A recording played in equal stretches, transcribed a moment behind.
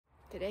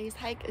Today's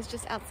hike is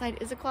just outside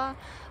Issaquah.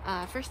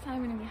 First time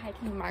I'm going to be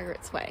hiking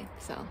Margaret's Way.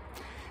 So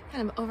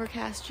kind of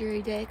overcast,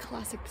 dreary day,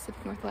 classic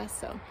Pacific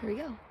Northwest. So here we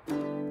go.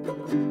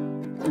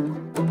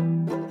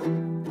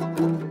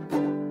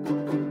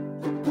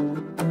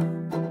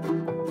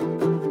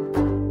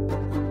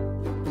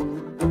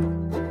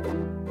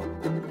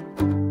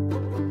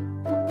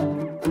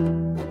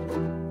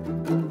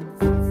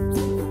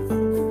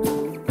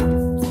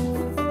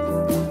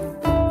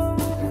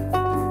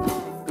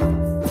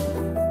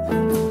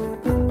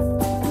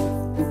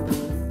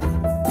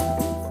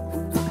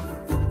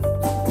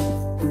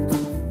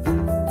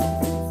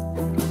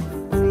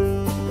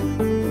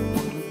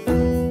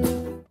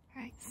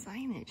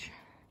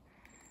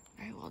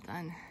 Very well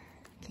done,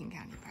 King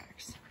County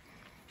Parks.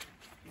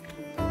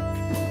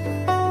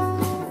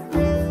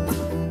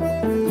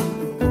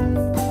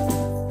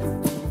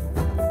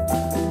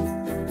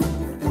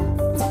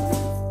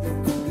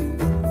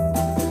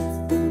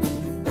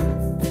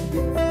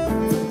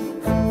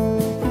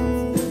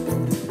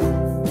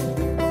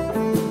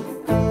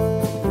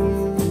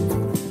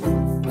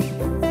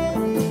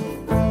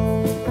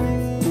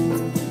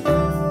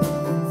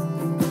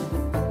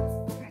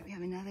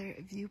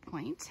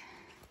 Viewpoint.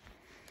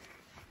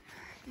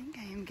 I think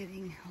I am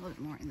getting a little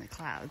bit more in the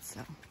clouds, so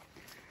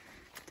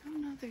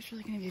don't know if there's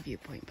really going to be a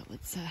viewpoint, but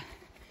let's or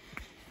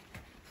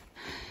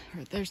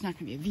there's not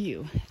going to be a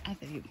view at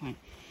the viewpoint.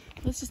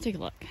 Let's just take a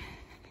look.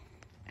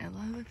 I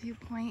love a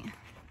viewpoint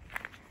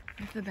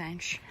with the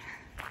bench.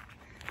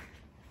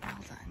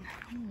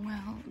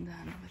 Well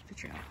done with the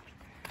trail.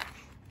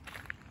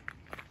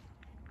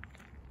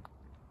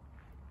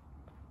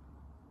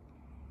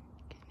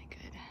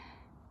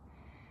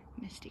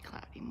 Misty,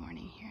 cloudy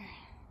morning here.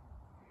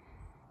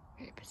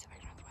 Very Pacific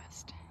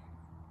Northwest.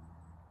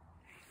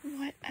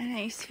 What a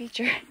nice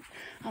feature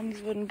on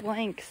these wooden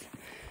planks.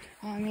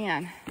 Oh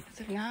man,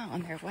 so now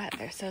when they're wet,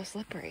 they're so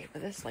slippery.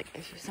 But this like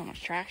gives you so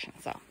much traction.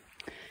 So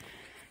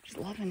just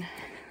loving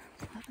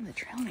the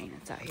trail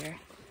maintenance out here.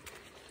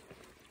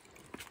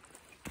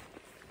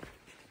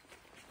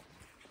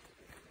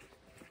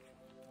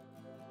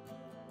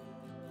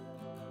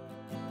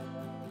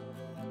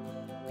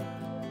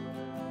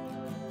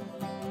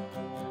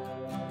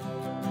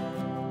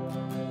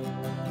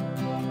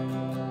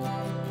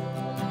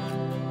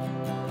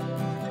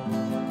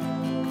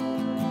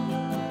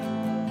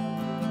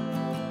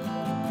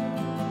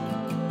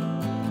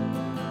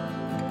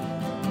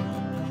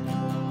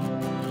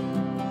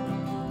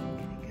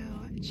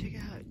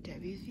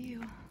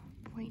 View,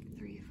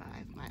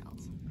 0.35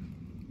 miles.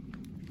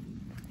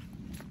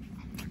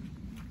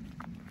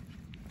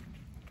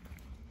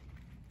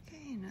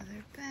 Okay,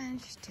 another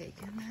bench,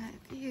 taking that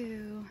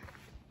view.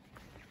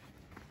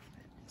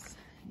 It's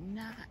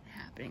not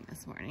happening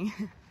this morning.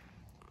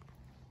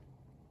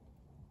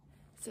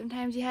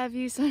 Sometimes you have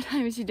views,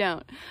 sometimes you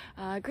don't.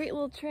 Great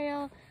little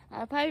trail.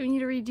 Probably need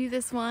to redo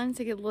this one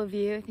to get a little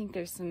view. I think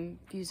there's some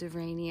views of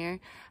Rainier.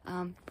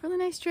 Really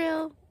nice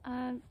trail,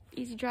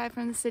 easy drive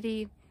from the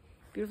city.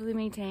 Beautifully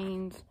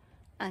maintained,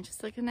 and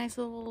just like a nice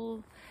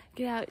little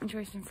get out,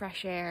 enjoy some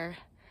fresh air,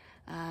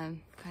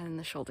 kind of in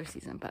the shoulder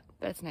season, but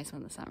it's a nice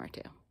one in the summer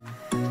too.